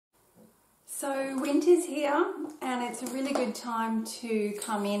So winter's here and it's a really good time to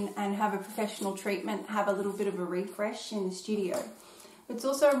come in and have a professional treatment, have a little bit of a refresh in the studio. It's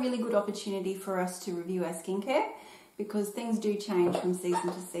also a really good opportunity for us to review our skincare because things do change from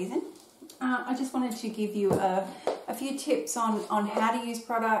season to season. I just wanted to give you a few tips on how to use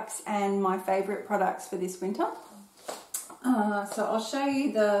products and my favourite products for this winter. So I'll show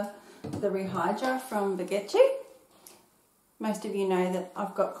you the Rehydra from Vergetti. Most of you know that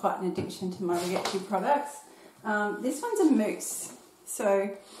I've got quite an addiction to my Vergetti products. This one's a mousse.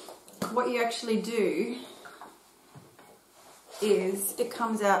 So what you actually do is it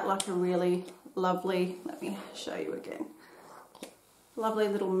comes out like a really lovely, let me show you again, lovely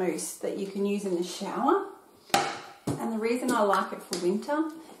little mousse that you can use in the shower. And the reason I like it for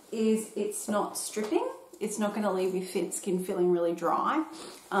winter is it's not stripping. It's not going to leave your skin feeling really dry.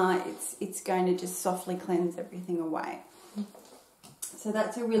 It's going to just softly cleanse everything away. So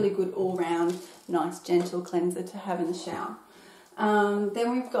that's a really good all-round, nice, gentle cleanser to have in the shower.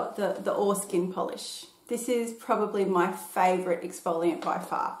 Then we've got the OR Skin Polish. This is probably my favourite exfoliant by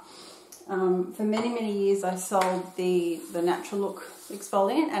far. For many, many years I sold the Natural Look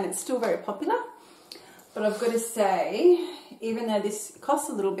exfoliant and it's still very popular. But I've got to say, even though this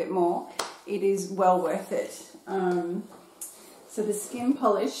costs a little bit more, it is well worth it. So the Skin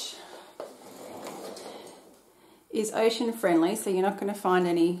Polish is ocean friendly, so you're not going to find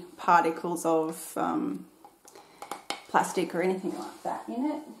any particles of plastic or anything like that in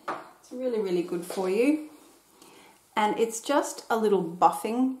it. It's really, really good for you. And it's just a little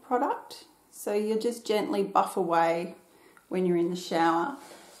buffing product. So you'll just gently buff away when you're in the shower.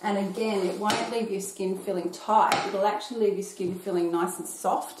 And again, it won't leave your skin feeling tight. It'll actually leave your skin feeling nice and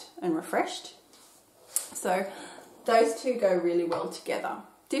soft and refreshed. So those two go really well together.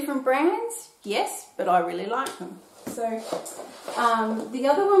 Different brands, yes, but I really like them. So the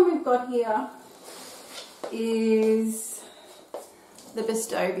other one we've got here is the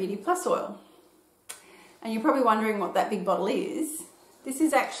Bestow Beauty Plus Oil. And you're probably wondering what that big bottle is. This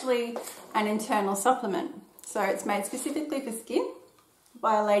is actually an internal supplement. So it's made specifically for skin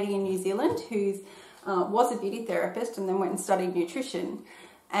by a lady in New Zealand who was a beauty therapist and then went and studied nutrition.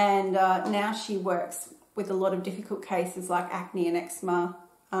 And now she works with a lot of difficult cases like acne and eczema,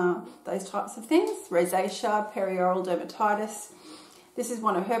 those types of things, rosacea, perioral dermatitis. This is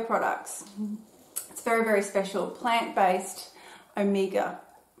one of her products. It's very, very special, plant-based omega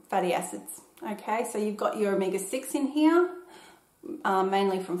fatty acids. Okay, so you've got your omega-6 in here,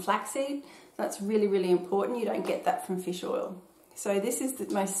 mainly from flaxseed. That's really, really important. You don't get that from fish oil. So this is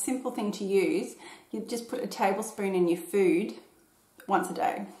the most simple thing to use. You just put a tablespoon in your food once a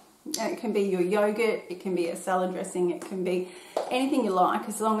day. And it can be your yogurt, it can be a salad dressing, it can be anything you like,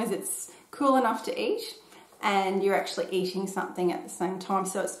 as long as it's cool enough to eat and you're actually eating something at the same time,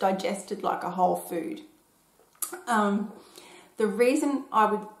 so it's digested like a whole food. The reason I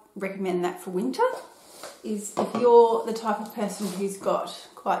would recommend that for winter is if you're the type of person who's got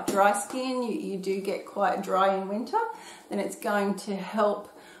quite dry skin, you do get quite dry in winter, then it's going to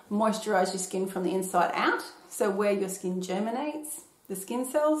help moisturize your skin from the inside out. So where your skin germinates, the skin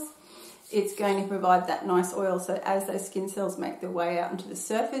cells, it's going to provide that nice oil, so as those skin cells make their way out into the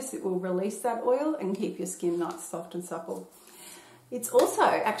surface, it will release that oil and keep your skin nice, soft and supple. It's also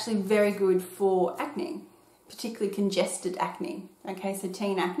actually very good for acne, particularly congested acne, okay, so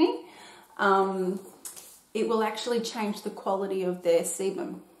teen acne. It will actually change the quality of their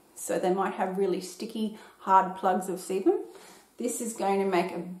sebum, so they might have really sticky, hard plugs of sebum. This is going to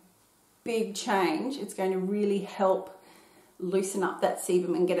make a big change. It's going to really help loosen up that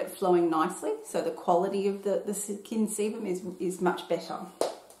sebum and get it flowing nicely, so the quality of the skin sebum is much better.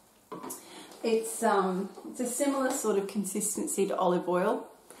 It's a similar sort of consistency to olive oil,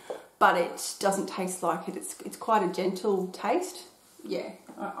 but it doesn't taste like it. It's quite a gentle taste. Yeah,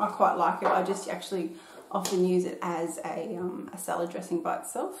 I quite like it. I just actually often use it as a salad dressing by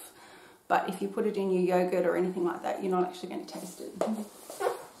itself, but if you put it in your yogurt or anything like that, you're not actually going to taste it.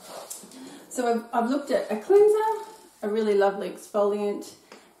 So I've looked at a cleanser, a really lovely exfoliant,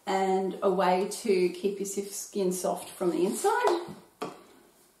 and a way to keep your skin soft from the inside.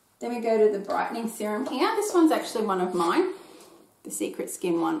 Then we go to the brightening serum here. This one's actually one of mine, the Secret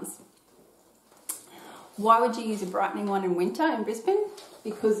Skin ones. Why would you use a brightening one in winter in Brisbane?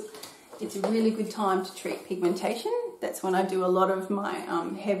 Because it's a really good time to treat pigmentation. That's when I do a lot of my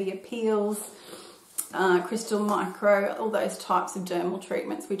heavier peels, crystal micro, all those types of dermal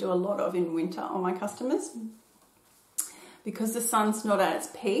treatments we do a lot of in winter on my customers. Because the sun's not at its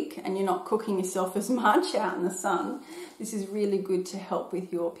peak and you're not cooking yourself as much out in the sun, this is really good to help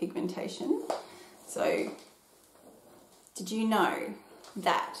with your pigmentation. So, did you know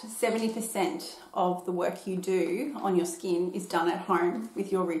that 70% of the work you do on your skin is done at home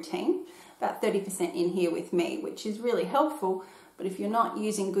with your routine, about 30% in here with me, which is really helpful. But if you're not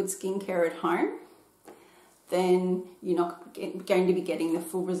using good skincare at home, then you're not going to be getting the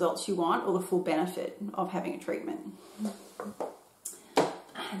full results you want or the full benefit of having a treatment.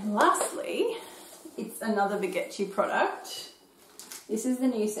 And lastly, it's another Vergetti product. This is the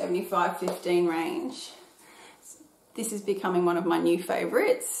new 7515 range. This is becoming one of my new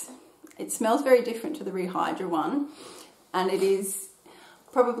favourites. It smells very different to the Rehydra one, and it is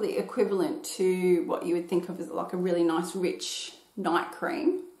probably equivalent to what you would think of as like a really nice rich night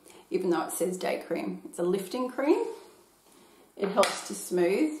cream, even though it says day cream. It's a lifting cream. It helps to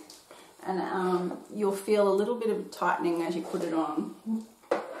smooth, and you'll feel a little bit of tightening as you put it on.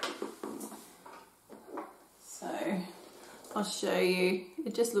 So I'll show you.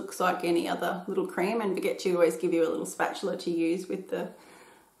 It just looks like any other little cream, and Vergetti always give you a little spatula to use with the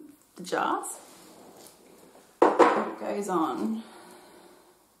jars. It goes on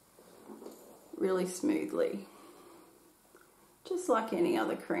really smoothly, just like any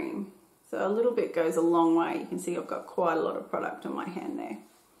other cream. So a little bit goes a long way. You can see I've got quite a lot of product on my hand there.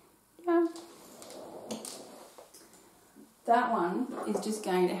 Yeah. That one is just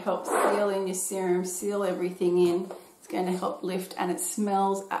going to help seal in your serum, seal everything in. It's going to help lift, and it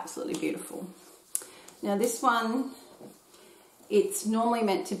smells absolutely beautiful. Now this one, it's normally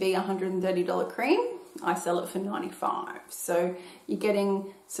meant to be a $130 cream. I sell it for $95. So you're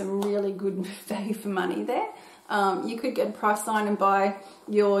getting some really good value for money there. You could get a Priceline and buy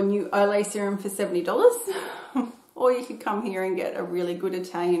your new Olay serum for $70. Or you could come here and get a really good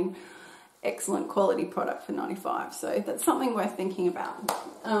Italian, excellent quality product for $95. So that's something worth thinking about.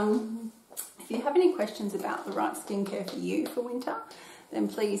 If you have any questions about the right skincare for you for winter, then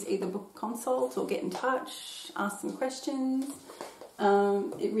please either book a consult or get in touch, ask some questions.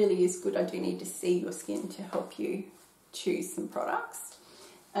 It really is good. I do need to see your skin to help you choose some products.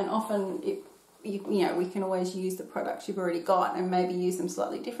 And often, you know, we can always use the products you've already got and maybe use them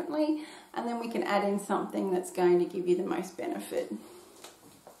slightly differently. And then we can add in something that's going to give you the most benefit.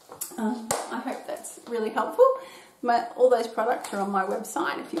 I hope that's really helpful. All those products are on my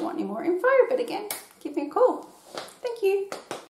website if you want any more info. But again, give me a call. Thank you.